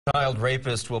Child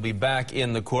rapist will be back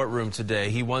in the courtroom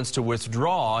today. He wants to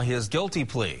withdraw his guilty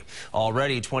plea.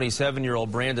 Already,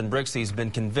 27-year-old Brandon Brixey has been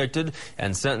convicted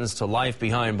and sentenced to life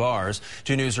behind bars.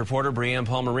 2 News reporter Brianne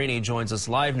Palmerini joins us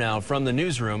live now from the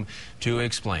newsroom to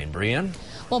explain. Brianne?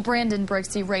 Well, Brandon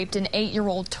Brixey raped an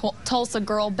 8-year-old Tulsa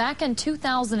girl back in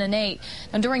 2008.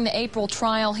 And during the April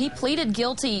trial, he pleaded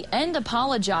guilty and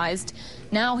apologized.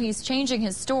 Now he's changing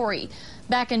his story.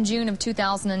 Back in June of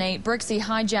 2008, Brixey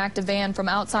hijacked a van from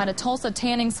outside a Tulsa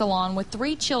tanning salon with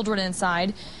 3 children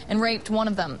inside and raped one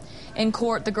of them. In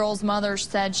court, the girl's mother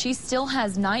said she still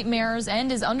has nightmares and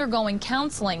is undergoing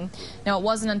counseling. Now, it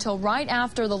wasn't until right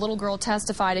after the little girl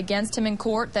testified against him in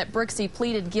court that Brixey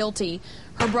pleaded guilty.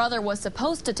 Her brother was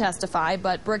supposed to testify,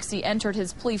 but Brixey entered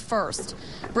his plea first.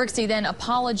 Brixey then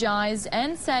apologized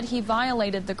and said he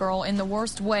violated the girl in the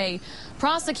worst way.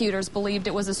 Prosecutors believed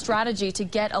it was a strategy to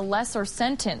get a lesser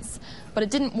sentence, but it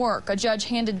didn't work. A judge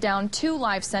handed down 2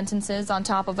 life sentences on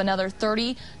top of another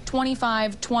 30,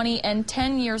 25, 20, and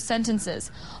 10-year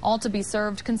sentences, all to be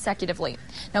served consecutively.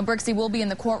 Now, Brixey will be in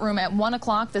the courtroom at 1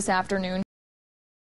 o'clock this afternoon.